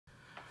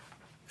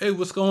Hey,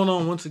 what's going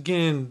on? Once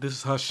again, this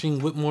is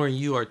Hashim Whitmore, and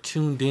you are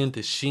tuned in to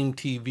Sheem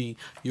TV,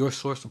 your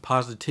source of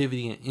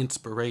positivity and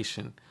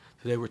inspiration.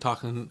 Today, we're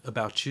talking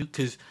about you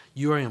because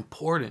you are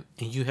important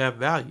and you have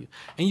value,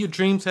 and your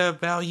dreams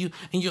have value,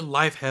 and your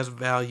life has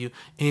value,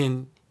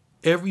 and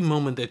every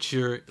moment that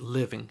you're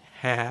living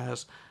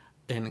has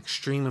an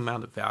extreme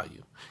amount of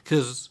value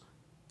because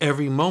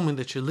every moment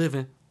that you're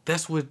living,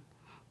 that's what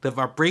the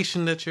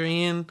vibration that you're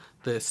in,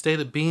 the state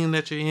of being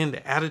that you're in,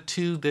 the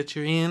attitude that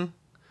you're in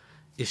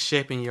is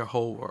shaping your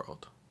whole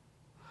world.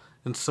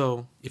 And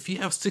so, if you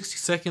have 60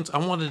 seconds, I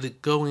wanted to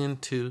go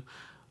into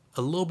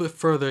a little bit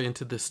further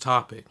into this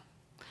topic.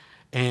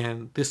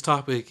 And this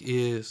topic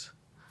is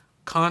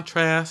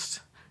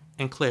contrast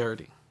and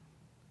clarity.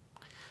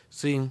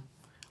 See,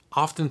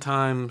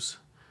 oftentimes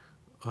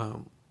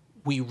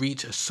we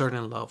reach a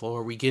certain level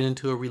or we get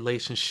into a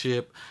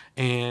relationship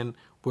and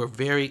we're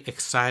very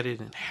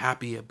excited and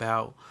happy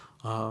about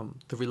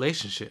the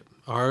relationship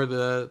or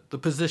the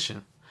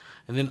position.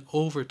 And then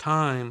over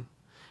time,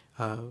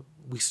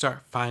 we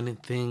start finding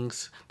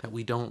things that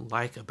we don't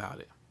like about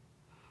it,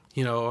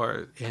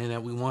 and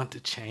that we want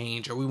to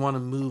change or we want to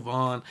move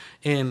on.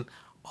 And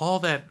all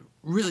that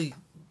really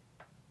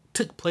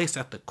took place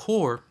at the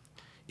core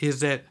is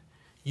that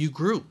you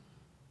grew.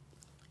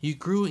 You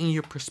grew in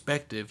your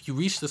perspective. You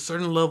reached a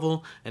certain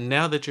level, and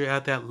now that you're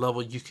at that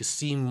level, you can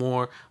see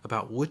more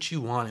about what you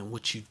want and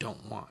what you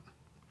don't want.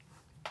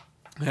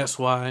 That's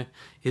why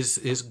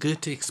it's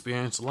good to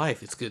experience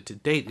life. It's good to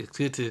date. It's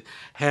good to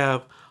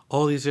have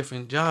all these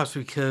different jobs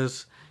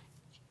because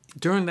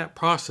during that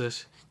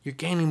process, you're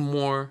gaining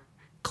more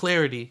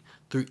clarity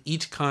through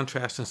each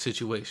contrasting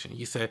situation.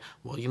 You say,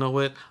 well, you know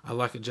what? I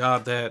like a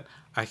job that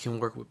I can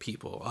work with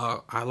people.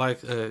 I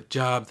like a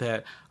job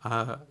that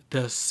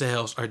does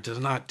sales or does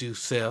not do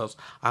sales.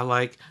 I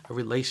like a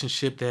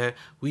relationship that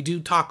we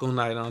do taco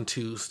night on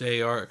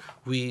Tuesday or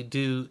we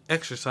do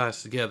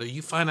exercise together.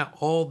 You find out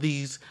all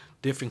these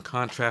different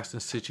contrasting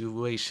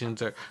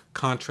situations or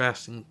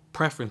contrasting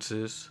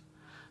preferences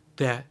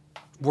that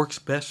works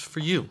best for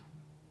you.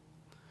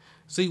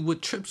 See,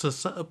 what trips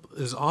us up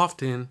is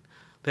often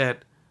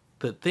that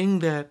the thing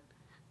that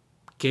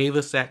gave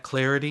us that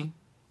clarity,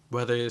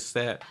 whether it's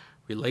that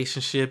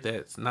relationship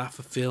that's not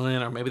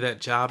fulfilling or maybe that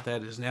job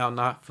that is now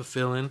not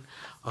fulfilling,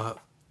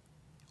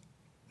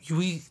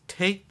 we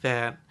take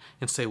that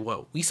and say,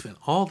 well, we spent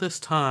all this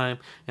time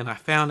and I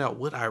found out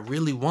what I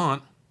really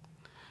want.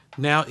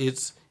 Now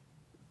it's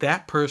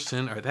that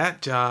person or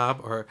that job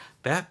or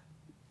that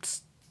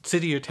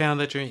city or town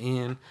that you're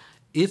in,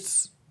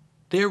 it's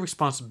their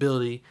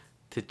responsibility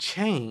to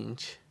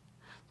change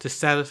to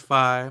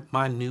satisfy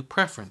my new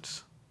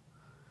preference.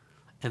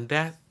 And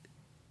that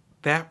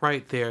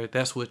right there,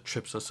 that's what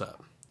trips us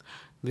up.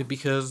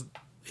 Because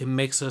it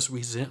makes us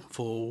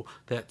resentful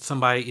that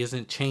somebody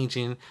isn't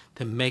changing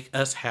to make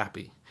us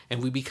happy.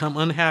 And we become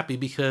unhappy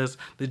because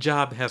the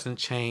job hasn't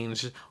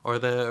changed or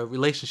the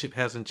relationship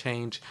hasn't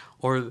changed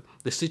or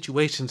the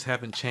situations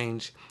haven't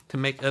changed to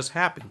make us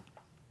happy.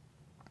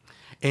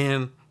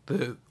 And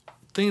the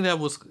thing that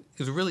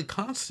is really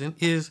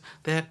constant is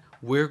that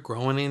we're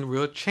growing and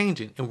we're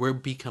changing and we're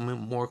becoming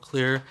more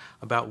clear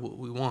about what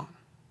we want.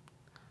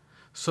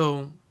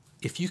 So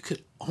if you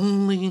could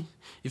only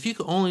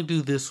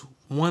do this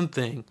one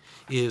thing,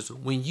 is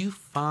when you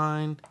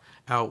find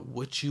out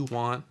what you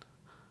want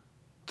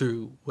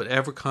through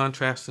whatever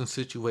contrasting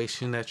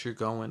situation that you're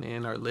going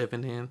in or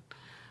living in,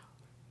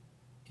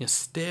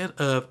 instead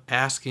of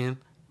asking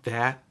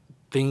that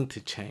thing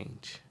to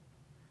change,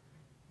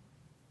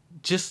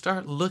 just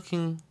start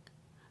looking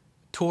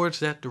towards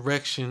that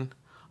direction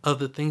of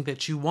the thing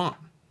that you want.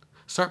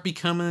 Start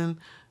becoming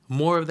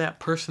more of that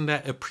person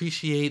that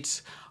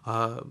appreciates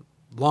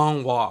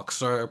long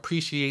walks or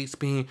appreciates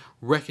being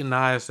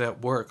recognized at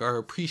work or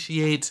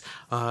appreciates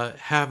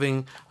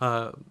having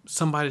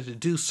somebody to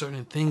do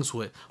certain things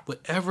with.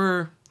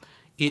 Whatever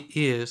it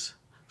is,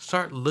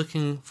 start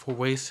looking for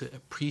ways to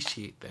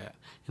appreciate that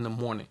in the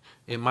morning.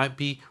 It might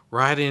be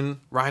writing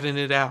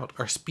it out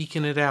or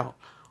speaking it out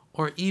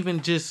or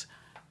even just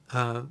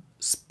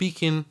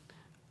speaking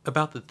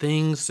about the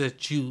things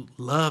that you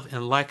love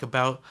and like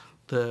about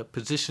the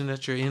position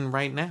that you're in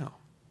right now.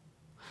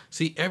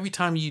 See, every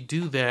time you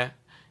do that,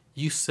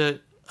 you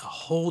set a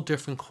whole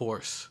different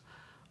course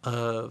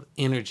of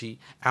energy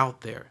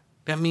out there.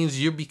 That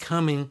means you're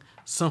becoming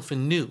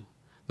something new.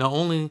 Not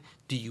only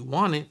do you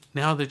want it,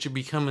 now that you're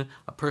becoming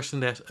a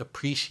person that's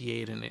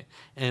appreciating it.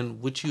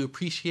 And what you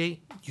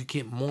appreciate, you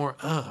get more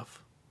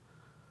of.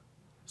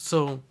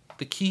 So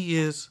the key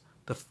is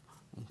to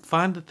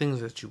find the things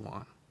that you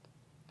want.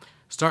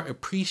 Start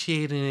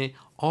appreciating it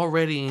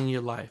already in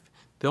your life.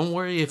 Don't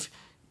worry if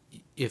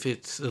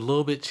it's a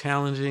little bit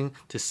challenging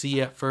to see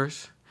at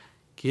first.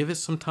 Give it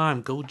some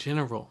time. Go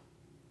general.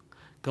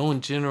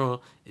 Going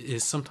general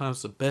is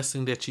sometimes the best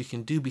thing that you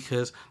can do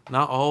because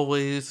not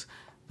always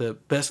the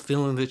best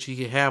feeling that you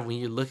can have when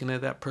you're looking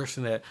at that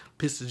person that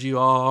pisses you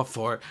off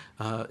or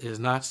is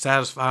not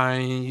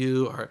satisfying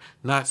you or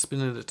not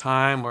spending the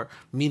time or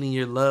meeting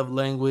your love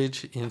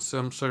language in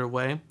some sort of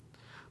way.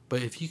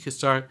 But if you could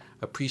start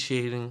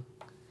appreciating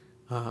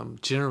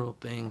general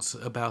things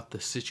about the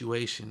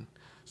situation,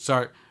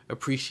 start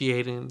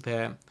appreciating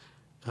that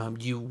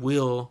you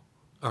will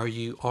or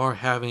you are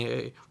having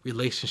a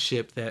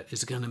relationship that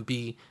is going to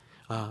be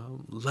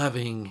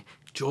loving,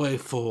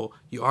 joyful.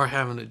 You are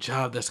having a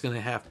job that's going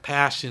to have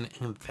passion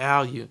and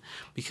value,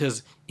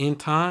 because in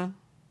time,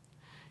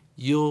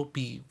 you'll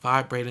be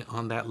vibrating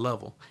on that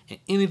level. And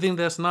anything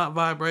that's not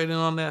vibrating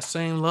on that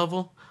same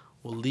level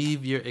will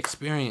leave your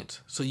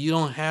experience. So you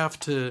don't have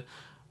to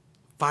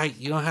fight,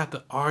 you don't have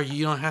to argue,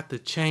 you don't have to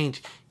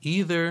change.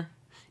 Either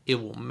it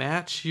will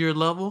match your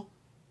level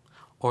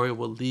or it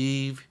will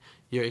leave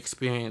your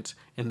experience,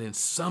 and then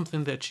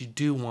something that you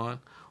do want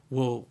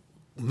will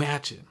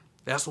match it.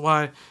 That's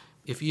why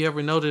if you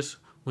ever notice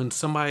when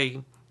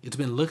somebody has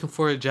been looking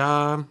for a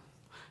job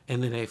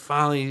and then they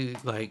finally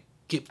like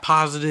get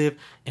positive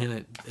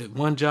and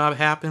one job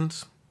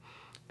happens,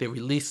 they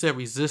release that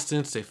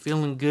resistance, they're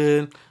feeling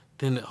good,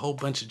 then a whole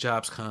bunch of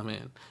jobs come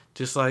in.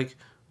 Just like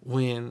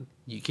when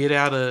you get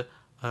out of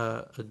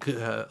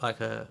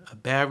a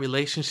bad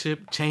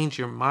relationship, change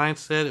your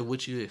mindset of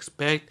what you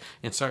expect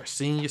and start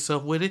seeing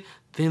yourself with it,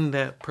 then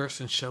that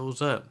person shows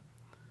up.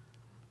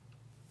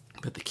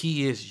 But the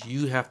key is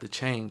you have to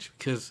change,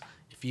 because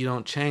if you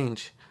don't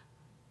change,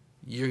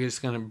 you're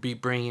just going to be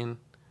bringing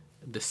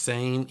the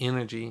same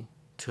energy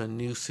to a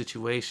new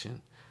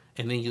situation,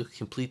 and then you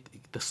complete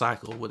the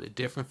cycle with a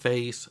different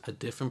face, a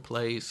different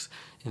place,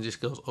 and just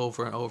goes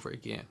over and over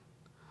again.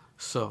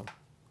 So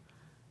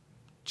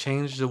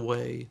change the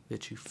way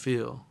that you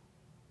feel.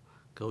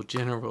 Go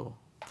general.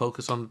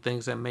 Focus on the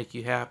things that make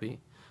you happy.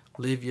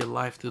 Live your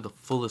life to the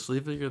fullest.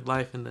 Live your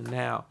life in the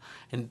now.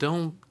 And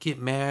don't get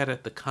mad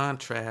at the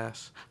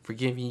contrast for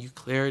giving you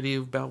clarity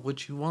about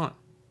what you want.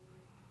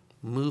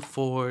 Move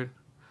forward.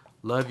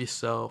 Love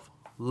yourself.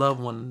 Love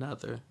one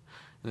another.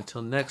 And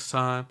until next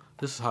time,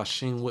 this is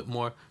Hashim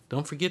Whitmore.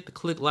 Don't forget to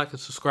click like and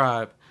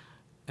subscribe.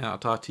 And I'll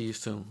talk to you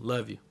soon.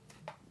 Love you.